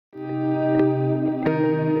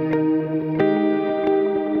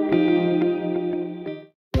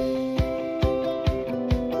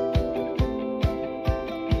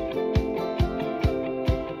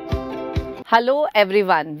Hello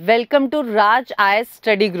everyone, welcome to Raj IS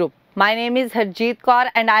Study Group. My name is Harjeet Kaur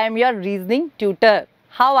and I am your reasoning tutor.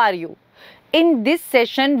 How are you? In this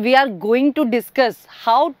session, we are going to discuss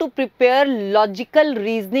how to prepare logical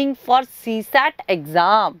reasoning for CSAT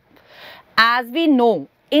exam. As we know,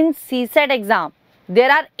 in CSAT exam,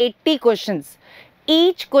 there are 80 questions.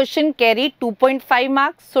 Each question carry 2.5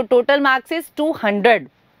 marks, so total marks is 200.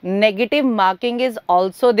 Negative marking is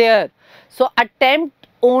also there. So attempt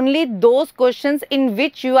only those questions in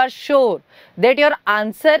which you are sure that your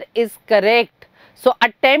answer is correct. So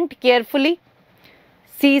attempt carefully.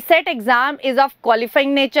 CSAT exam is of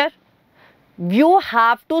qualifying nature. You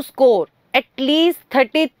have to score at least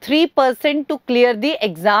 33% to clear the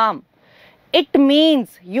exam. It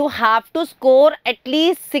means you have to score at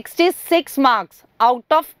least 66 marks out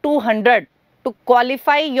of 200 to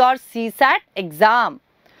qualify your CSAT exam.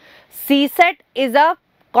 CSAT is a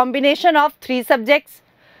combination of 3 subjects: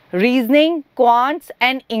 reasoning, quants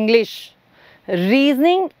and English.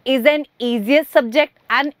 Reasoning is an easiest subject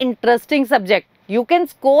and interesting subject. You can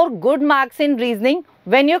score good marks in reasoning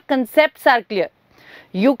when your concepts are clear.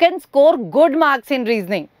 You can score good marks in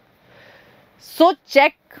reasoning. So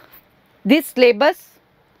check this syllabus.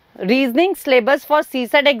 Reasoning syllabus for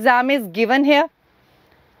CSAT exam is given here.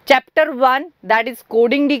 Chapter 1, that is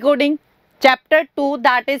coding decoding. Chapter 2,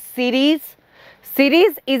 that is series.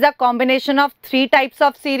 Series is a combination of 3 types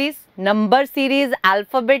of series: number series,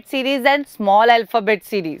 alphabet series and small alphabet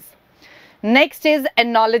series. Next is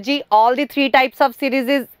analogy. All the 3 types of series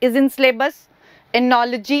is in syllabus.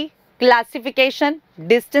 Analogy, classification,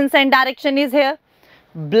 distance and direction is here.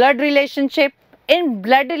 Blood relationship. In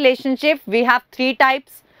blood relationship, we have 3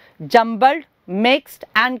 types: jumbled, mixed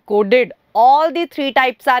and coded. All the 3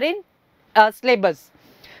 types are in syllabus.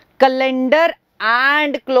 Calendar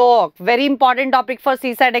and clock, very important topic for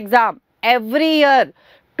CSAT exam. Every year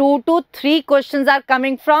 2 to 3 questions are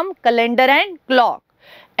coming from calendar and clock.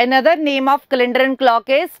 Another name of calendar and clock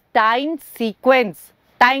is time sequence.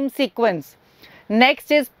 Time sequence.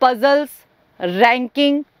 Next is puzzles,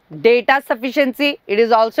 ranking, data sufficiency. It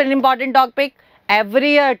is also an important topic.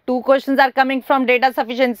 Every year 2 questions are coming from data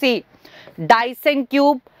sufficiency. Dice and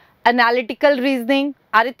cube, analytical reasoning,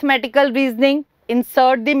 arithmetical reasoning,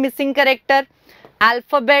 insert the missing character,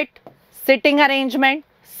 alphabet, sitting arrangement,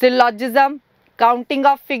 syllogism, counting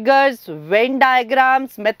of figures, Venn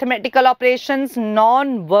diagrams, mathematical operations,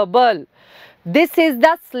 non-verbal. This is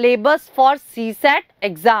the syllabus for CSAT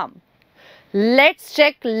exam. Let's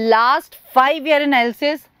check last 5-year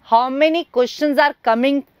analysis. How many questions are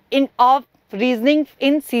coming in of reasoning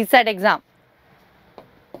in CSAT exam?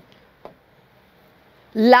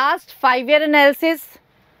 Last 5-year analysis.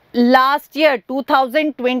 Last year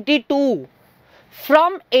 2022,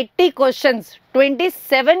 from 80 questions,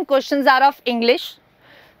 27 questions are of English,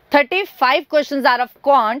 35 questions are of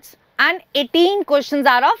quants and 18 questions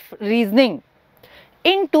are of reasoning.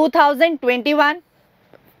 In 2021,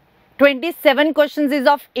 27 questions is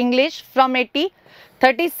of English from 80,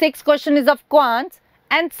 36 questions is of quants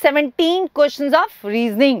and 17 questions of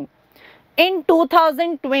reasoning. In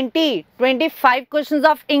 2020, 25 questions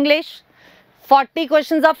of English, 40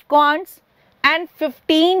 questions of quants and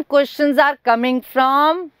 15 questions are coming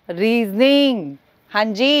from reasoning.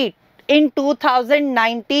 Hanji, in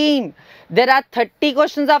 2019, there are 30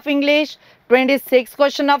 questions of English, 26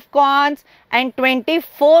 questions of quants and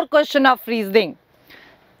 24 questions of reasoning.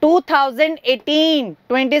 2018,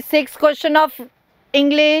 26 questions of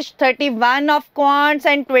English, 31 of quants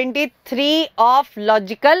and 23 of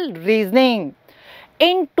logical reasoning.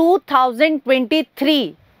 In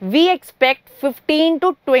 2023, we expect 15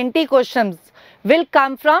 to 20 questions will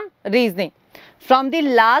come from reasoning. From the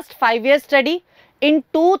last 5-year study, in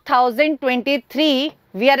 2023,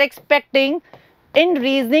 we are expecting in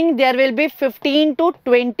reasoning there will be 15 to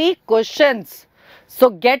 20 questions. So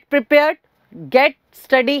get prepared, get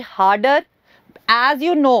study harder. As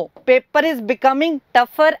you know, paper is becoming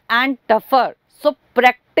tougher and tougher. So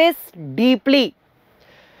practice deeply.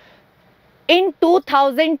 In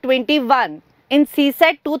 2021, in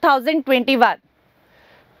CSAT 2021,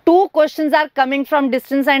 2 questions are coming from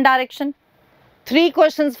distance and direction, 3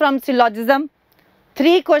 questions from syllogism,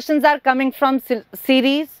 3 questions are coming from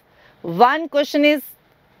series, 1 question is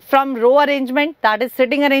from row arrangement, that is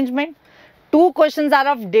sitting arrangement, 2 questions are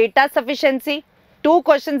of data sufficiency, 2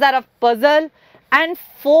 questions are of puzzle and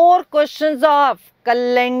 4 questions of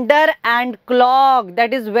calendar and clock.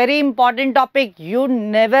 That is very important topic. You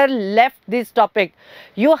never left this topic.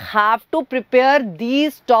 You have to prepare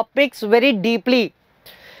these topics very deeply.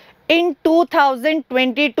 In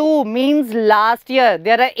 2022 means last year,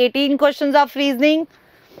 there are 18 questions of reasoning.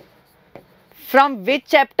 From which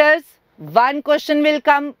chapters? one question will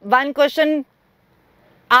come, one question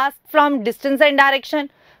asked from distance and direction,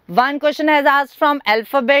 one question has asked from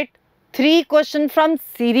alphabet, 3 questions from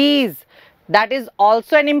series, that is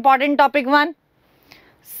also an important topic one.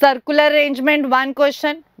 Circular arrangement, 1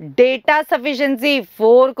 question. Data sufficiency,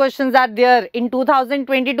 4 questions are there. In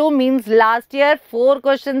 2022 means last year 4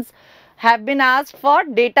 questions have been asked for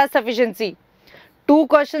data sufficiency. 2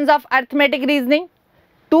 questions of arithmetic reasoning,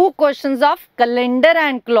 2 questions of calendar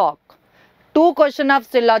and clock, 2 questions of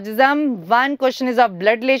syllogism, 1 question is of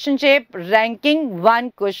blood relationship, ranking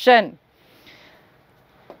 1 question.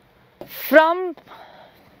 From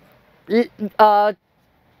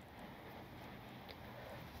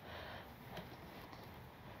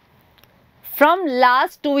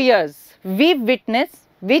last 2 years, we witness,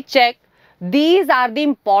 we check, these are the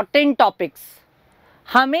important topics.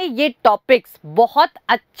 हमें ये topics बहुत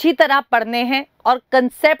अच्छी तरह पढ़ने हैं और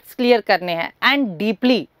concepts clear करने हैं and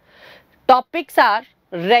deeply. Topics are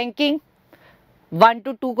ranking, 1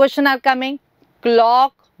 to 2 question are coming,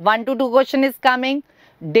 clock 1 to 2 question is coming,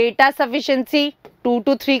 data sufficiency 2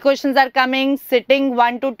 to 3 questions are coming, sitting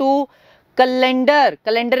 1 to 2, calendar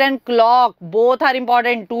and clock both are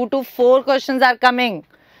important, 2 to 4 questions are coming.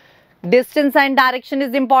 Distance and direction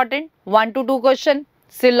is important, 1 to 2 question.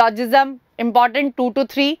 Syllogism important, 2 to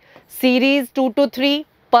 3. Series 2 to 3.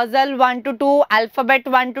 Puzzle 1 to 2. Alphabet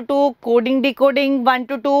 1 to 2. Coding decoding 1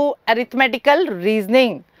 to 2. Arithmetical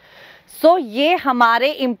reasoning. So ये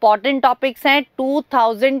हमारे important topics हैं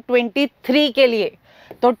 2023 के लिए.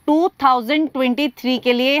 तो 2023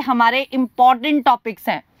 के लिए हमारे important topics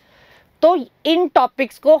हैं. तो इन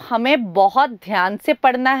टॉपिक्स को हमें बहुत ध्यान से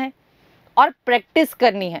पढ़ना है और प्रैक्टिस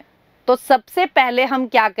करनी है. तो सबसे पहले हम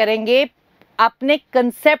क्या करेंगे, अपने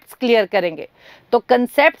कंसेप्ट्स क्लियर करेंगे. तो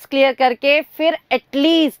कंसेप्ट्स क्लियर करके फिर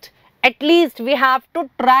at least we have to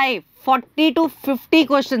try 40 to 50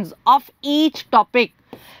 questions of each topic.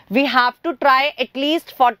 We have to try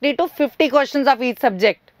at least 40 to 50 questions of each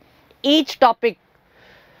subject, each topic.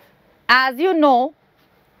 As you know,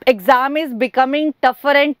 exam is becoming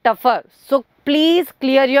tougher and tougher, so please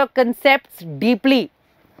clear your concepts deeply.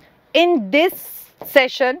 In this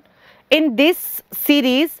session, in this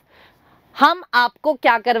series, हम आपको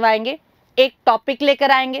क्या करवाएंगे, एक topic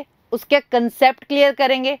लेकर आएंगे, उसके concept clear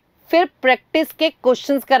करेंगे, फिर प्रैक्टिस के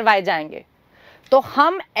क्वेश्चंस करवाए जाएंगे. तो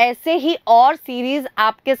हम ऐसे ही और सीरीज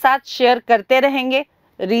आपके साथ शेयर करते रहेंगे.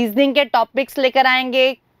 रीजनिंग के टॉपिक्स लेकर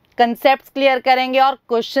आएंगे, कंसेप्ट्स क्लियर करेंगे और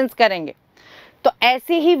क्वेश्चंस करेंगे. तो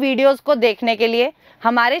ऐसी ही वीडियोस को देखने के लिए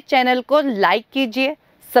हमारे चैनल को लाइक कीजिए,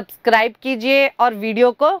 सब्सक्राइब कीजिए और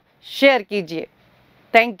वीडियो को शेयर कीजिए.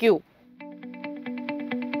 Thank you.